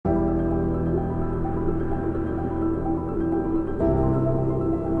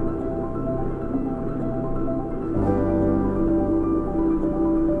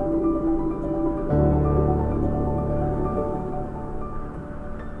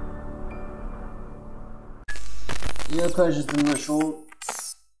Я, кажется, нашел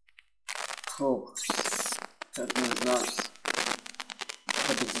круг. Как нужно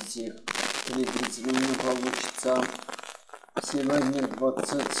победить их. Телезрители, у меня получится сегодня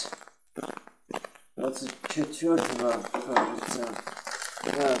 24-го, кажется.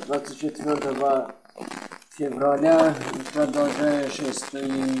 Да, 24 февраля продолжаю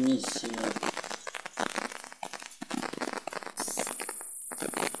 6-ю миссию.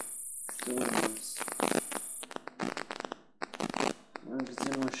 Что у нас? А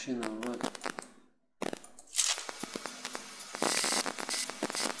где машина? Вот.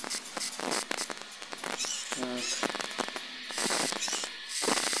 Так.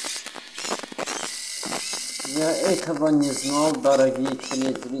 Я этого не знал, дорогие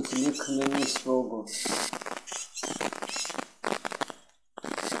телезрители, клянусь Богу.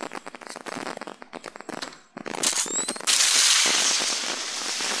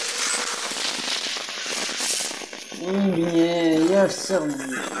 Не, я все...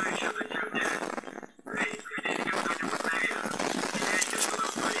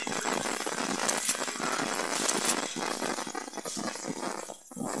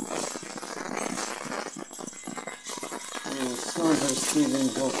 Снайпер Стивен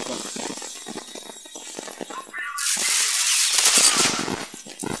Дока.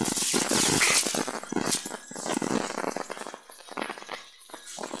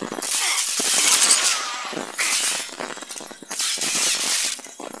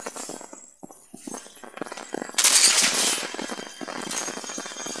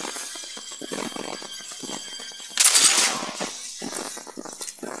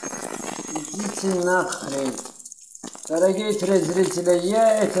 Идите нахрен. Дорогие телезрители,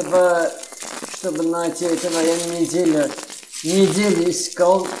 я этого, чтобы найти этого, я неделю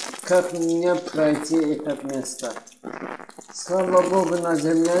искал, как мне пройти это место. Слава Богу на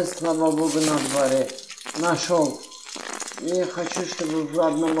земле, слава Богу на дворе. Нашел. И хочу, чтобы вы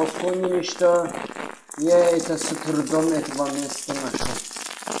одного поняли, что я это с трудом этого места нашел.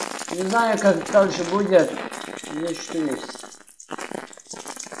 Не знаю, как дальше будет. Есть что есть.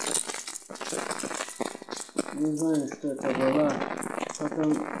 Не знаю, что это было.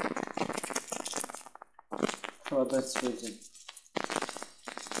 Потом продать светит.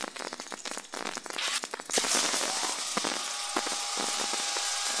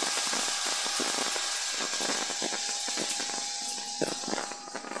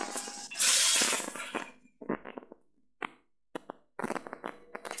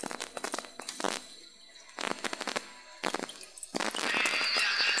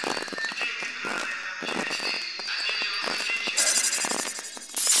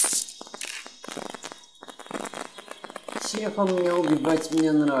 Тихо мне убивать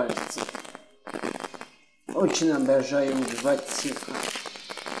мне нравится. Очень обожаю убивать тихо.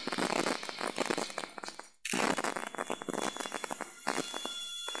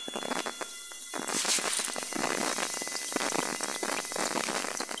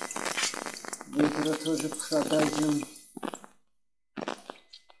 Ветра тоже продадим.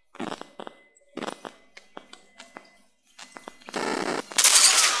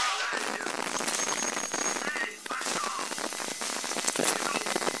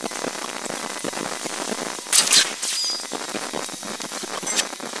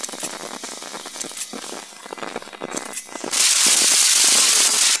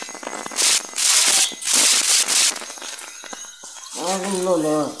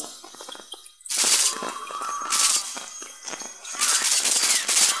 Лола.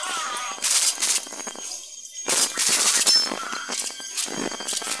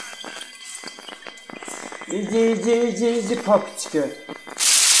 Иди, папочка.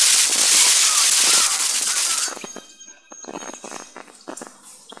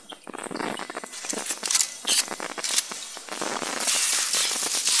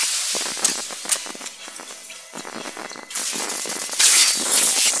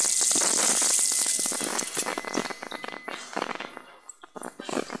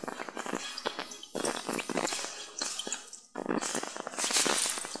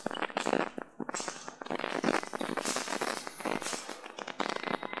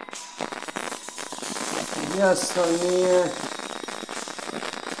 Ясно, не...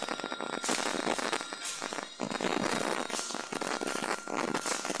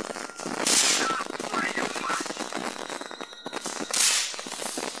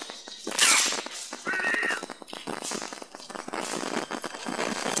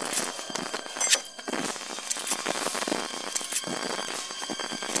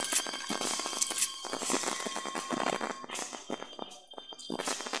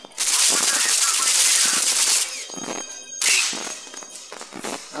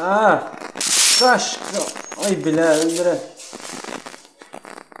 Сашка, Ой, бля, бля.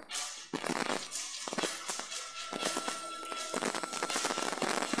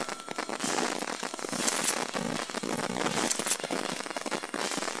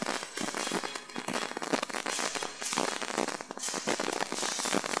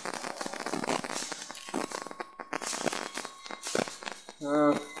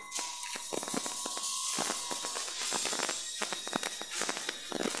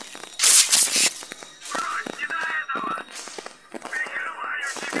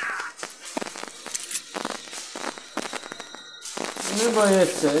 Не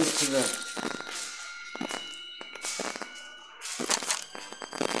боится сюда.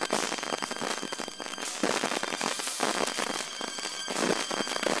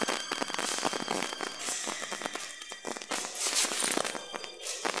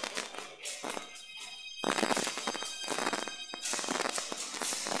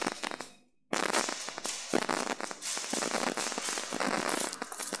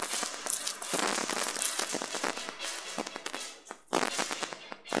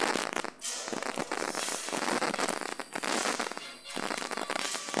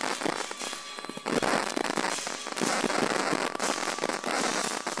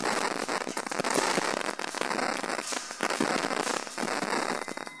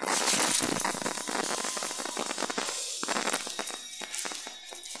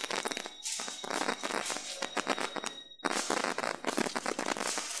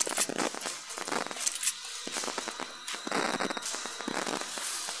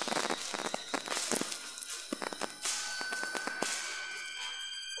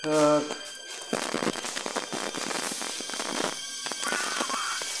 Так.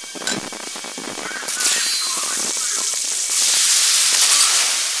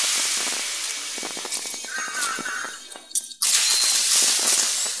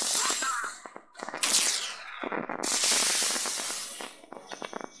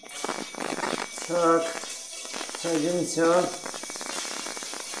 Так. Садимся.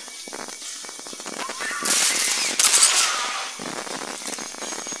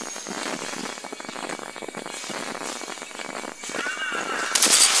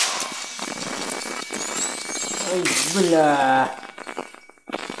 Ой, бля.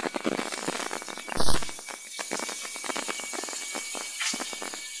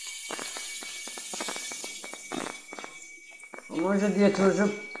 Может, я тоже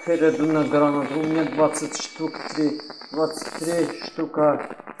перейду на гранату. У меня 20 штук, 23 штука.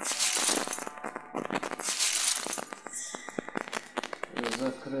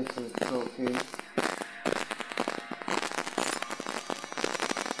 Закрытые трофеи.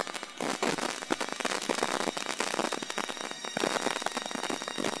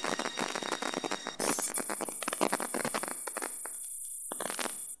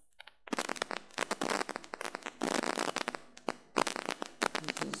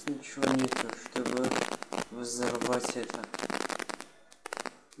 Ничего нету, чтобы взорвать это.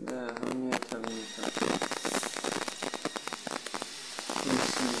 Да, у меня там нету.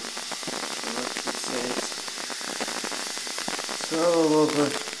 Слава Богу.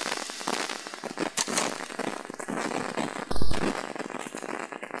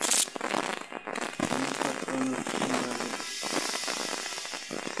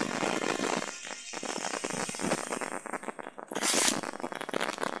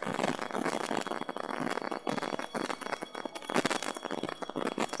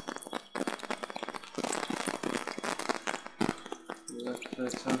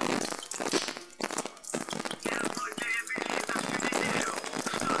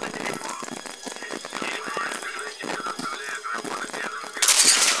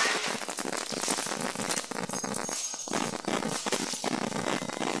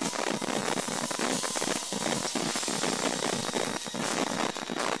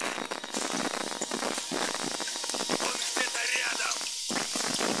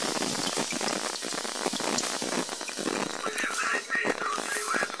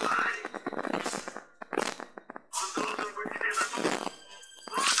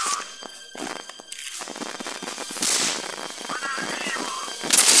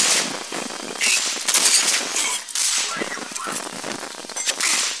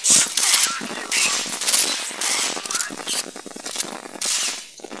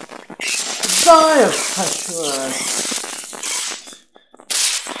 Да, я хочу.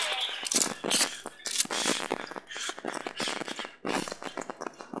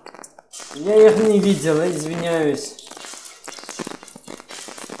 Я их не видел, извиняюсь.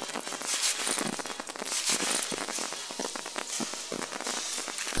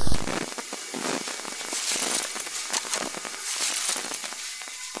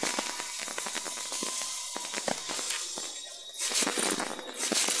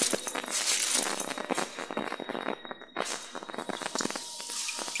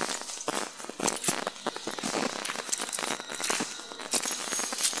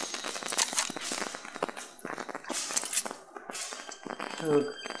 Так.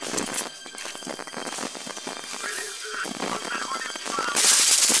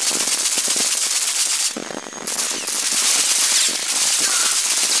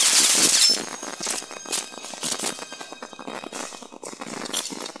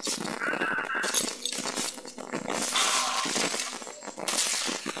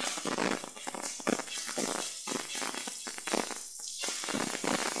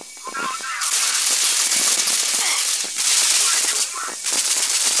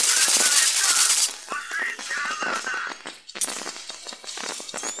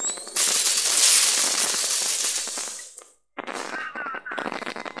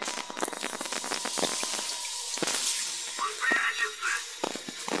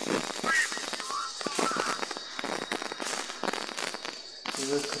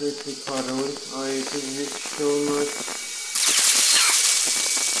 Закрытый пароль, а это здесь что у нас?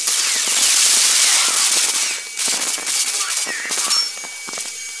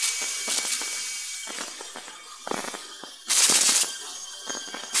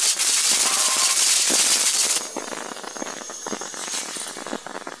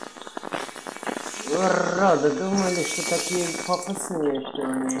 Ура, думали, что такие пафосные, что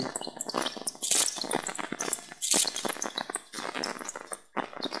они.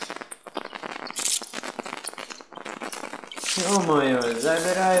 Ё-моё,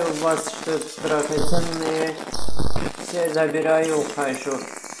 забираю у вас что-то драгоценное. Все забираю, ухожу.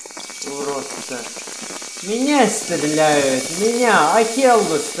 Уродцы. Меня стреляют, меня,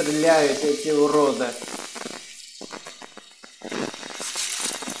 Акелду стреляют эти уроды.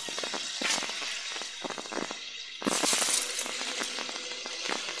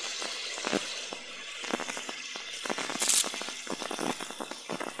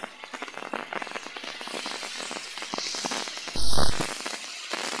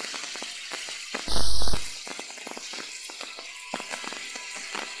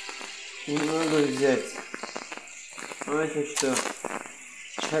 Не могу взять. А это что?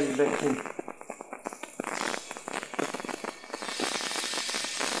 Чальбекин.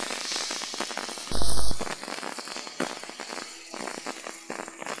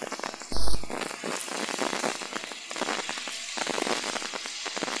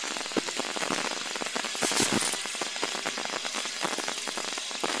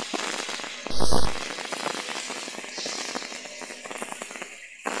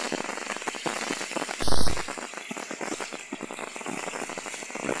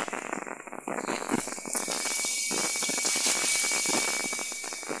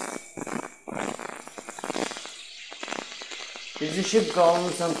 Biz işi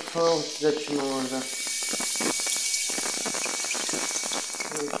kalmışsan zepsime orada.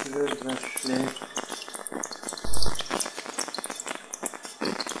 Şöyle zepsle.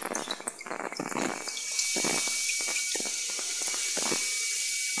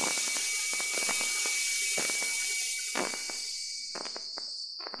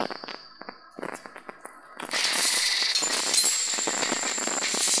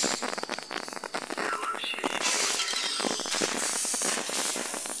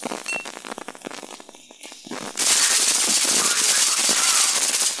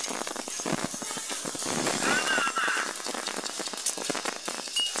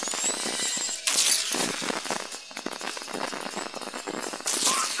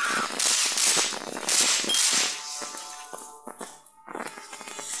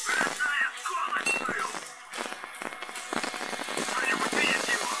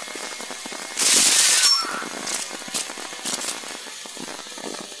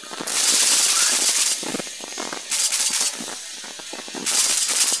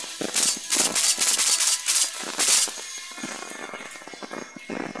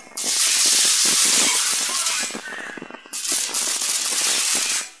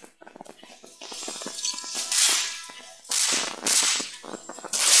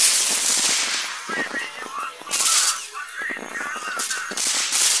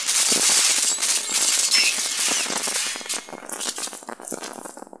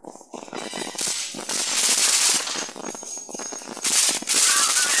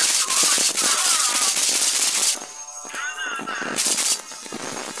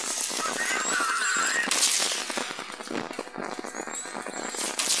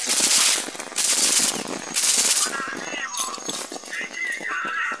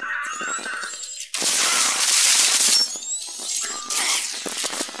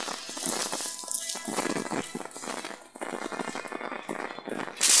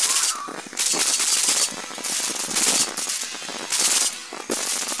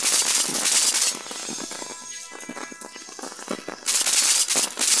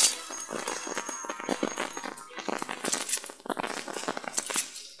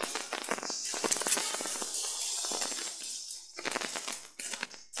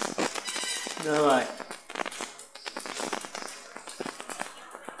 Давай.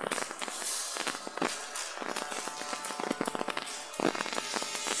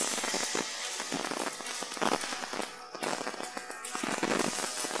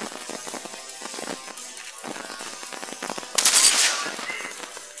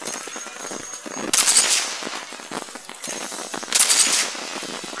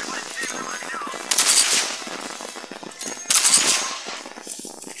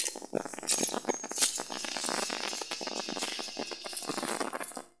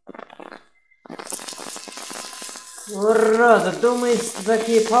 Ура, да думаете,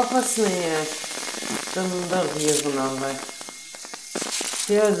 такие пафосные? Стандарт ебаный.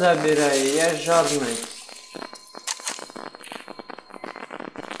 Все забираю, я жадный.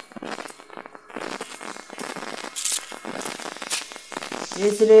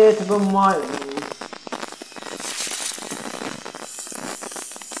 Если это бы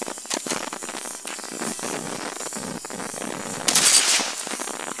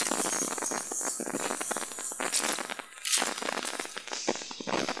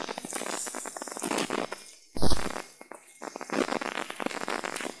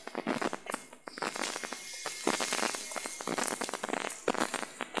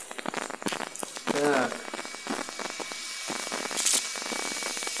Так.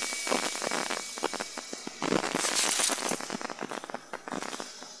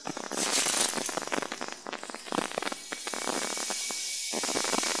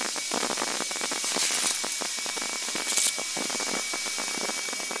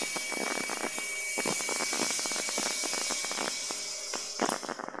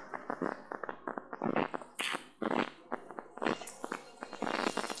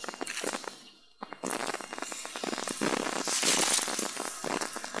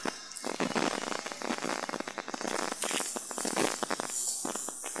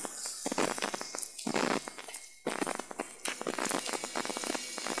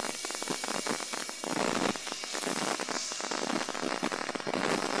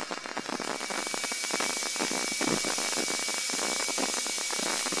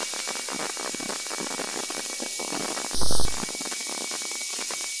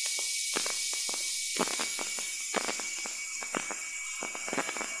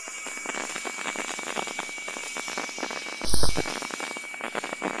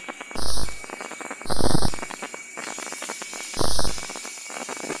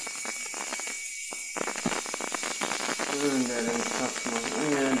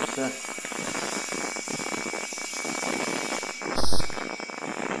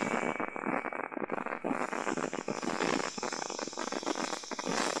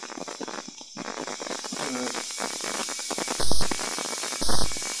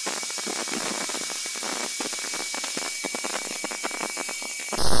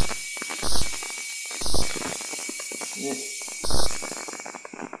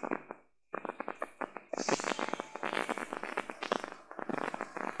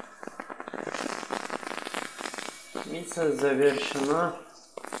 Миссия завершена.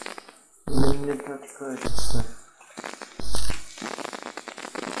 Мне так кажется.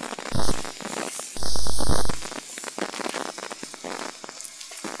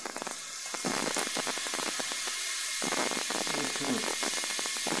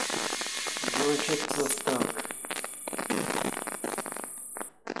 Звучит вот так.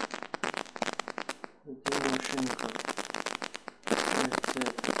 Где машинка?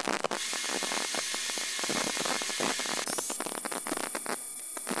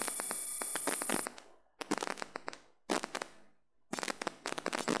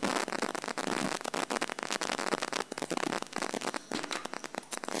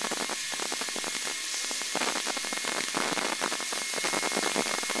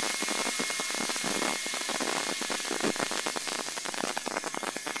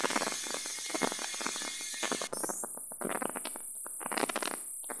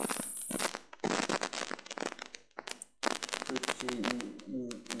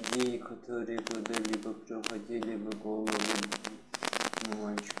 Идеи, которые когда-либо проходили в голову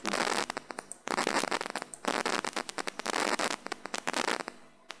мальчику.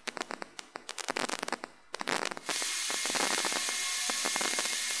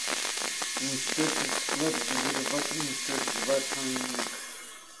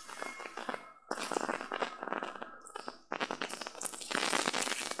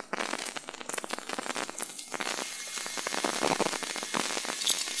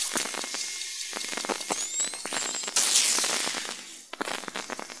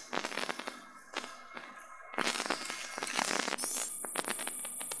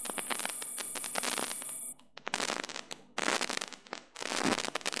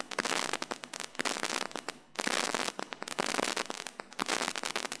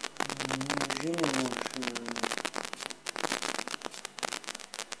 Ой,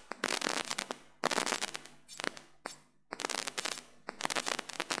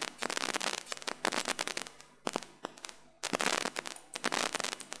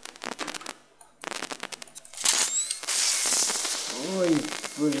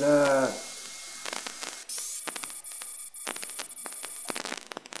 бля.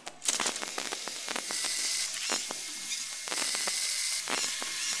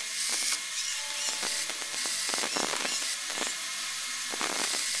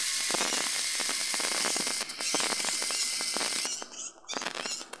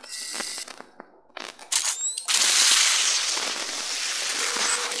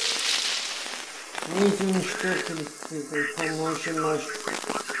 Медицинский помочь наш.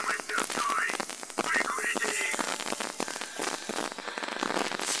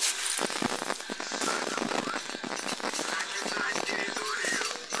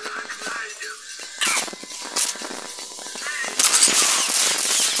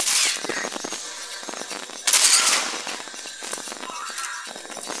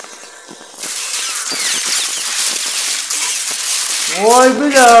 Ой,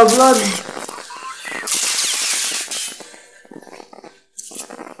 бля, блядь.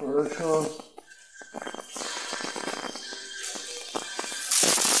 Хорошо.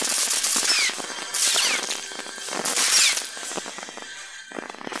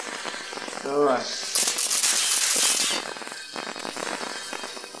 Давай.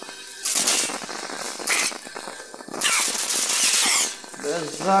 Да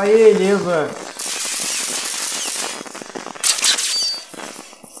заели бы.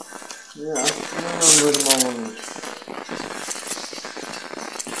 Ya, ne vurmam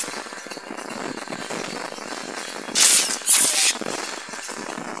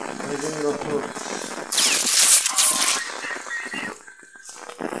Dedim doku.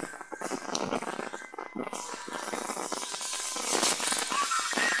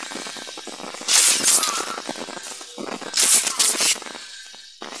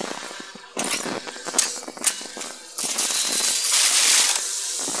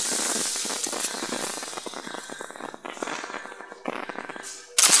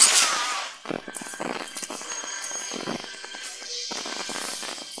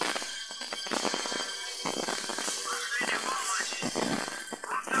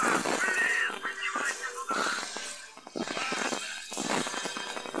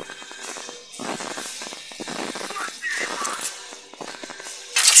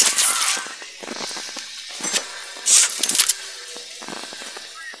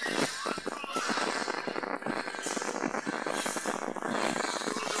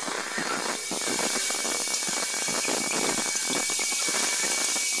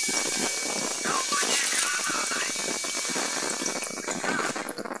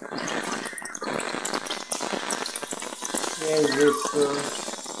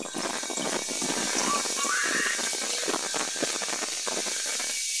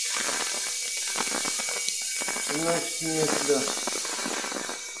 Значит, не сюда.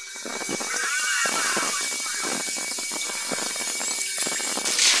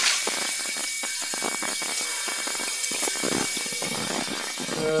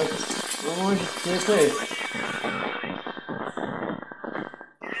 Ну, может, это.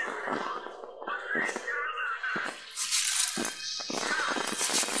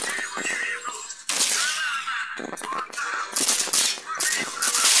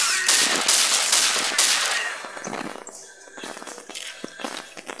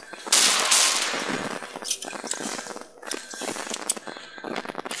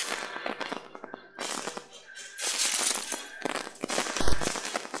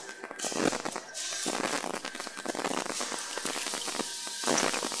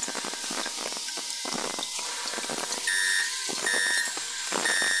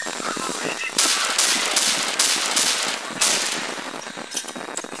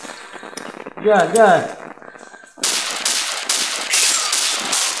 Да.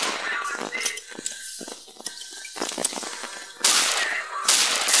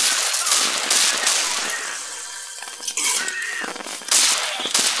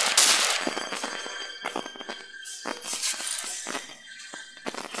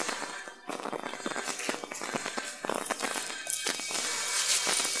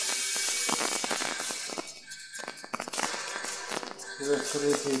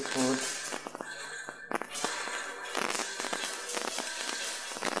 Закрытый ход.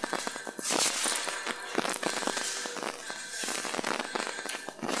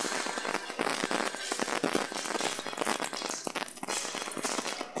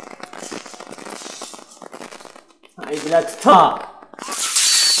 Ай, блядь, та!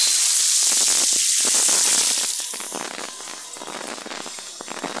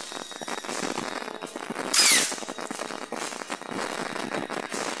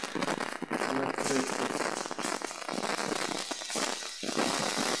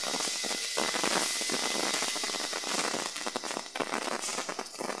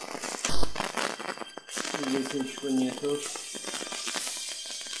 ateş bu niyeti.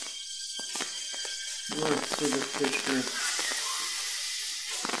 Nasıl ateş bu?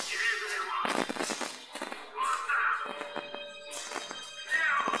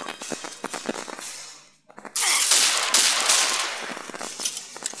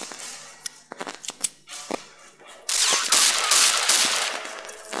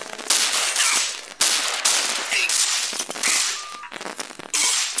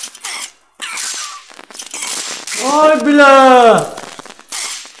 Ay bile!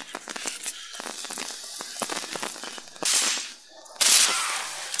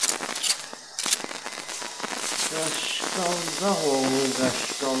 Qaşqaldaq olur,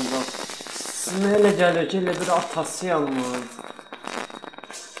 qaşqaldaq. Sizin elə gəlir ki, elə bir atası yanmaz.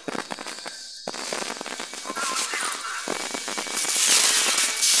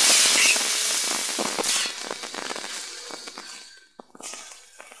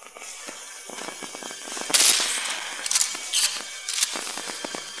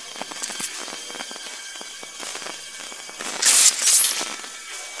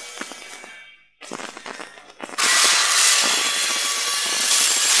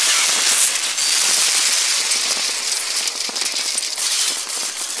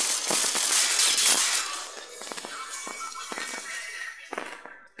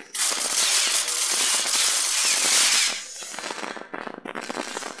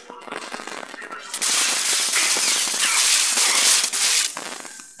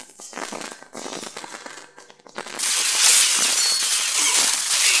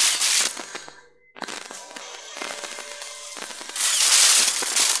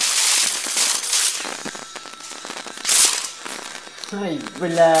 Ay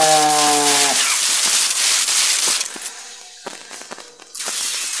bile!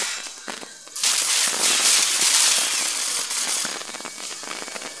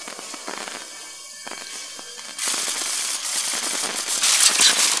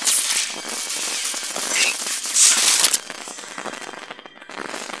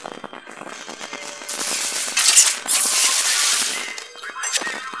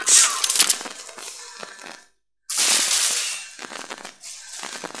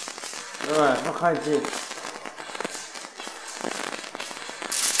 Evet, bakacağız.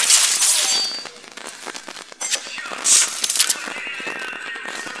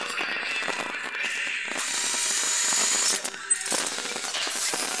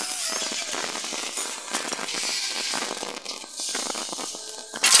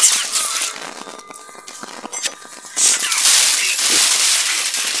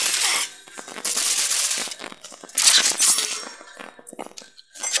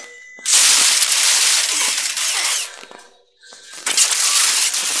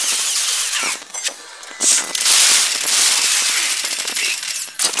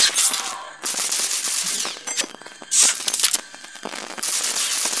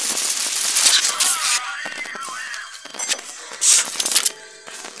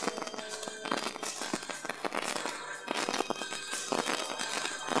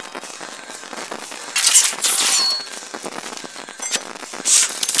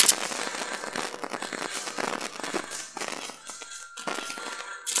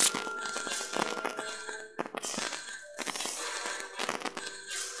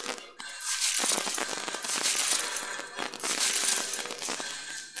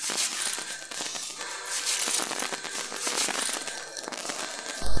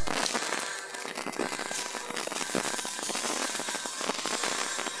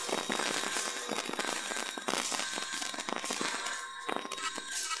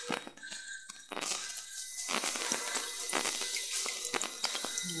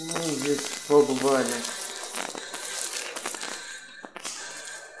 Здесь побывали.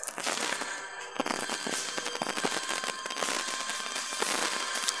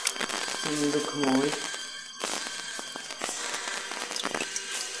 Сундук мой.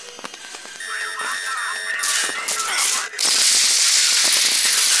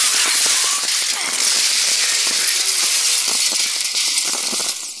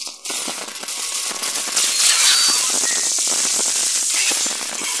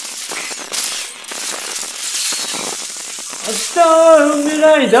 Hatta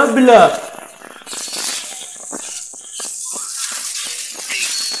umray da bla.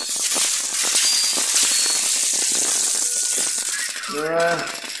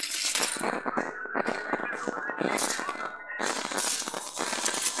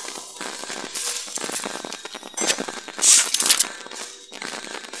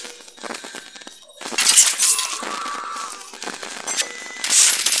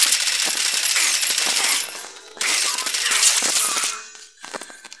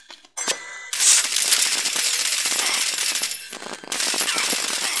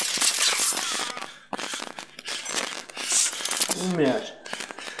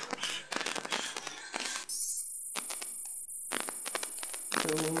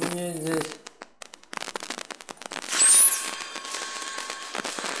 Что у меня здесь?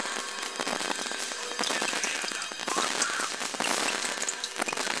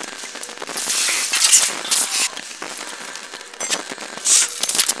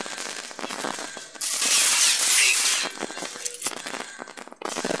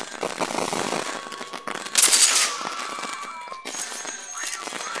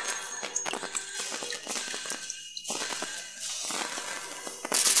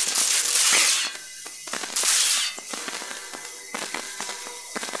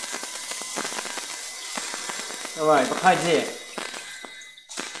 Давай, выходи.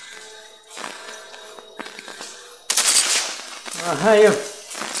 Ага,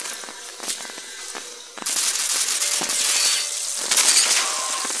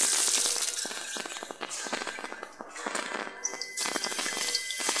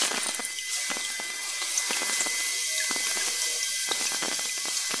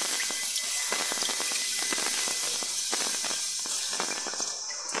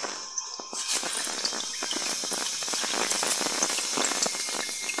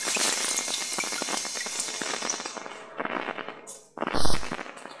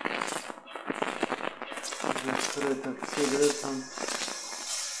 закрыто все там.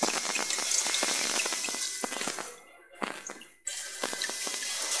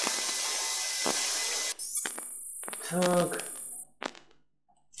 Так.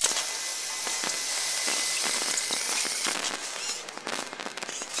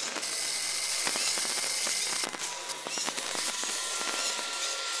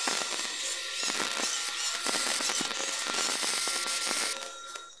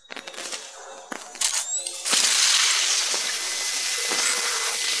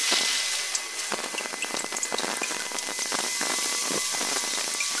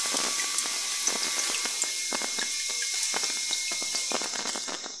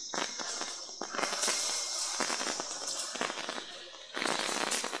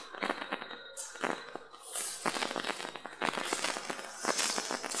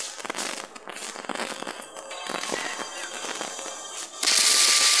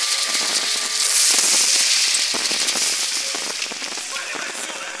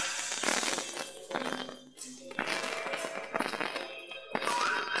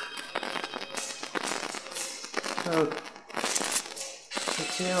 Так.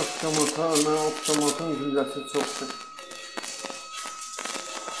 Otomatın güllesi çoktur.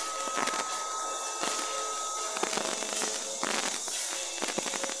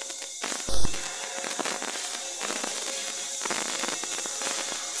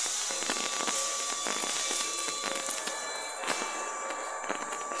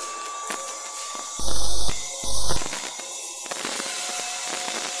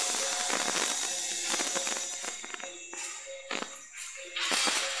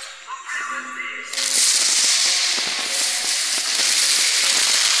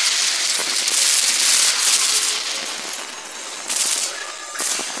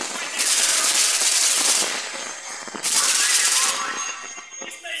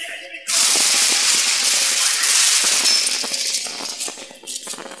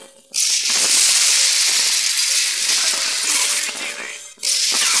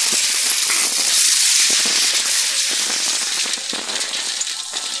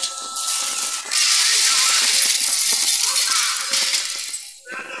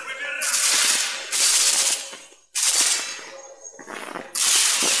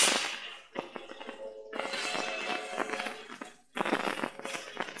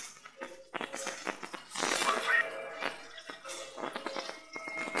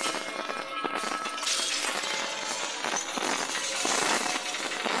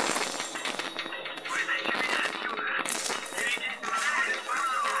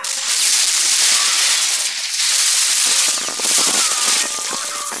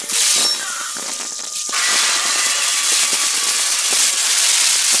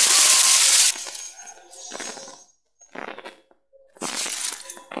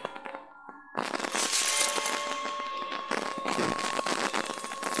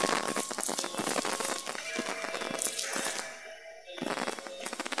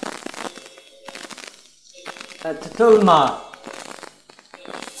 Tutulma.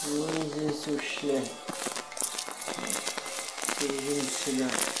 Здесь ушли. Бежим сюда.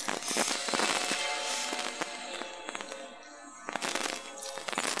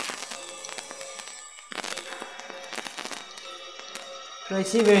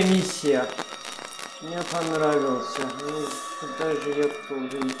 Красивая миссия. Мне понравился. Ну, куда же я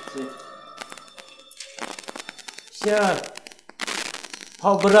должен идти? Все.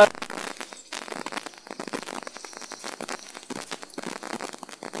 Побрать.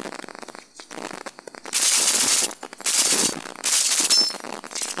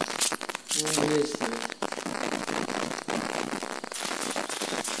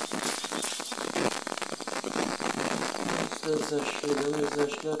 Откуда зашли? Да мы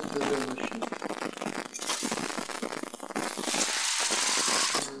зашли, откуда вышли.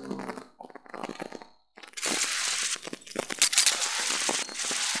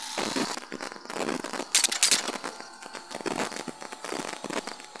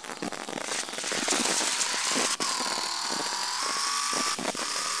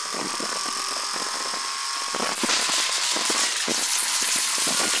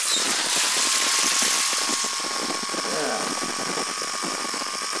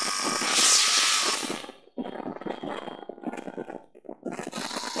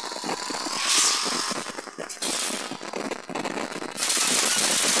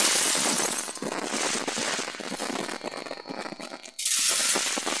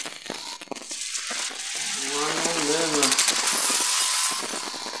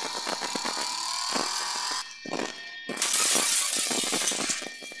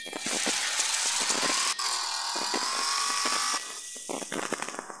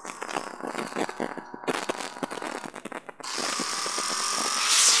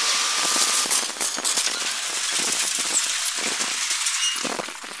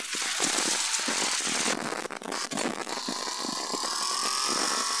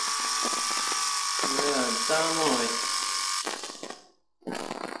 Домой.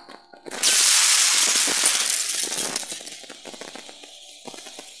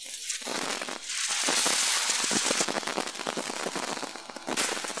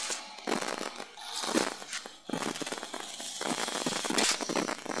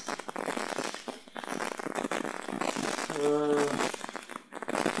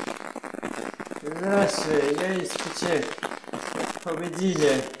 Здравствуй, я из Пути.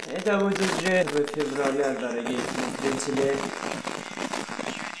 Победили. Это будет уже в феврале, дорогие зрители.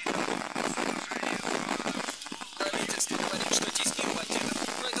 Правительство говорит, что тиски бандитов.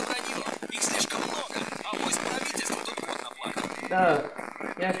 Но это вранье. Их слишком много. А вось правительство тут год наплатит. Да,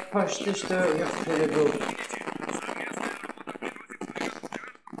 я почти что я перебыл.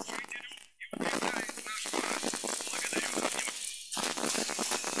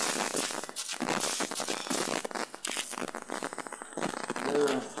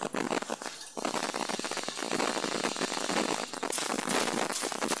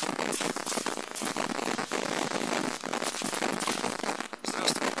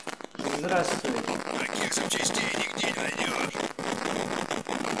 Здравствуй. Таких запчастей нигде не найдешь.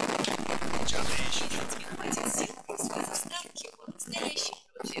 Что ты ищешь? Хватит сил после заставки. Настоящие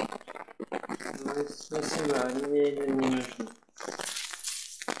люди. Ну, спасибо, мне это не нужно.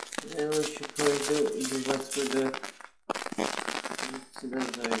 Я лучше пойду и отсюда сюда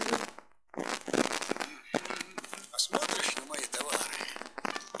зайду. Посмотришь на мои товары?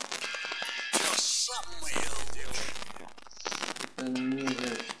 Все самое лучшее. Это не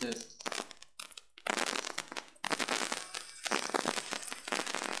за что.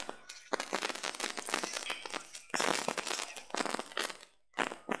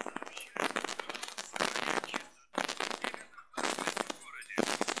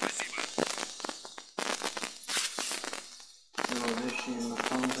 Решение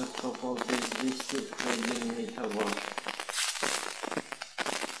фонда попал без вести отдельный товар.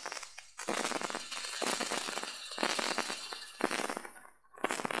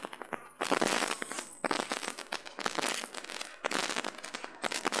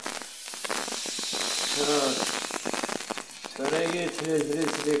 Дорогие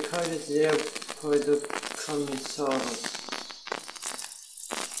телезрители, кажется, я пойду к комиссару.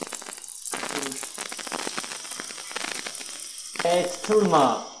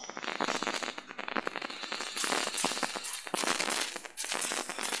 Тулма.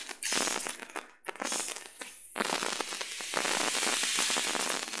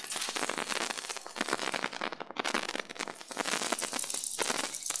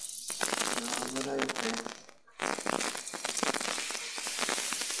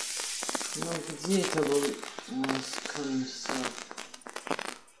 Ну где это был у нас комиссар?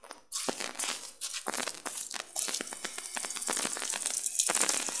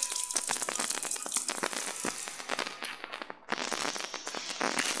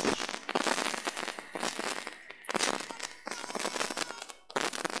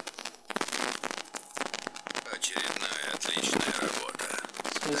 Очередная отличная работа.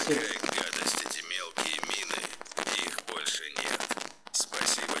 Спасибо. Какая гадость эти мелкие мины. Их больше нет.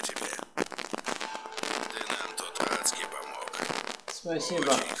 Спасибо тебе. Ты нам тут адски помог.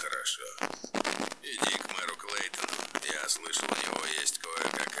 Спасибо. Очень хорошо. Иди к мэру Клейтону. Я слышал, у него есть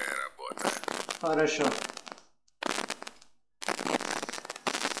кое-какая работа. Хорошо.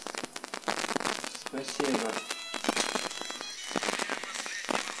 Спасибо.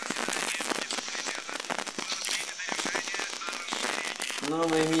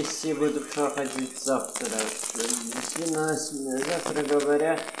 Новые миссии буду проходить завтра. Если завтра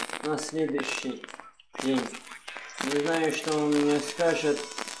говоря, на следующий день. Не знаю, что он мне скажет.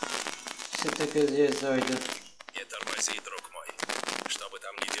 Все-таки здесь зайду. Не тормози, друг мой. Что бы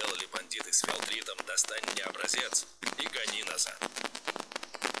там ни делали бандиты с фелдритом, достань мне образец и гони назад.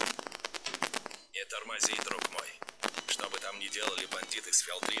 Не тормози, друг мой. Что бы там ни делали бандиты с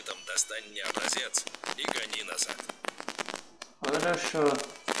фелдритом, достань мне образец и гони назад. Хорошо.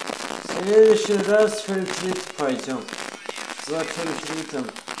 В следующий раз фельдрит пойдем. За фельдритом.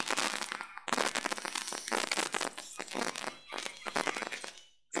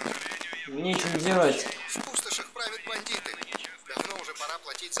 Нечего делать. В пустошах правят бандиты. Давно уже пора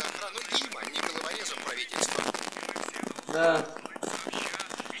платить за охрану им, а не головорезам правительства. Да.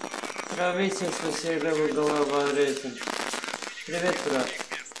 Правительство серого головорезом. Привет, брат.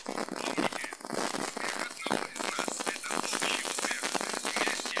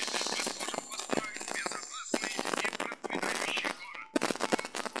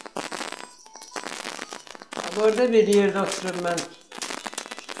 Bu arada bir yerde oturuyorum ben.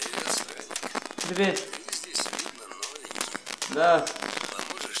 Привет. Здесь видно новенький. Да.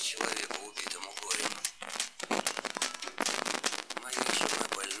 Поможешь человеку, убитому горем? Моя жена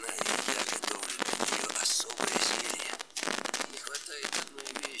больная, и я готовлю для нее особое зелье. Не хватает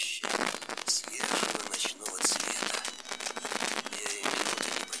одной вещи — свежего ночного цвета. Я и минуты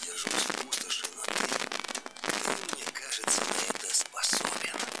не продержусь в пустоши, но ты, мне кажется, на это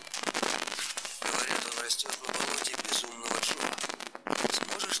способен. Говорят, он растет на болоте безумного Джо.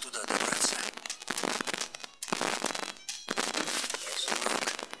 Сможешь туда добраться? Сынок,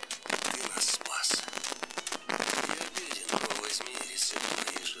 ты нас спас. Я беден, но возьми рецепт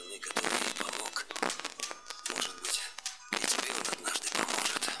моей жены, который ей помог. Может быть, и тебе он однажды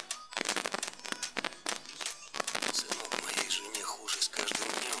поможет. Сынок, моей жене хуже с каждым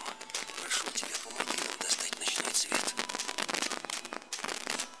днем. Прошу тебя, помоги нам достать ночной цвет.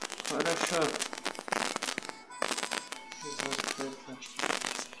 Хорошо.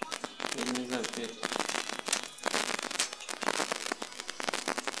 Не запер.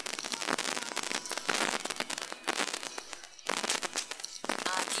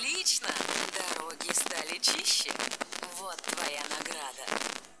 Отлично! Дороги стали чище. Вот твоя награда.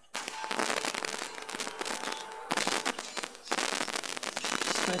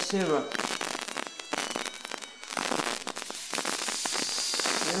 Спасибо.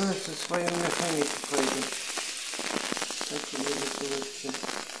 Я со своим механиком пойду. Так и будет лучше.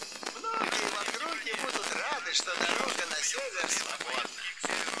 Многие в округе будут рады, что дорога на север свободна.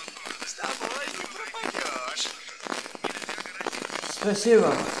 С тобой не пропадешь. Спасибо.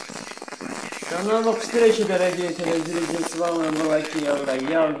 До новых встреч, дорогие телезрители. С вами была Киевра.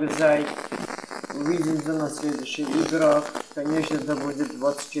 Я Гзай. Увидимся на следующих играх. Конечно, это будет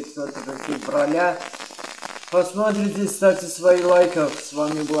 24 февраля. Посмотрите, ставьте свои лайки. С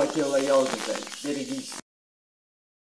вами была Киевра. Я Гзай. Берегитесь.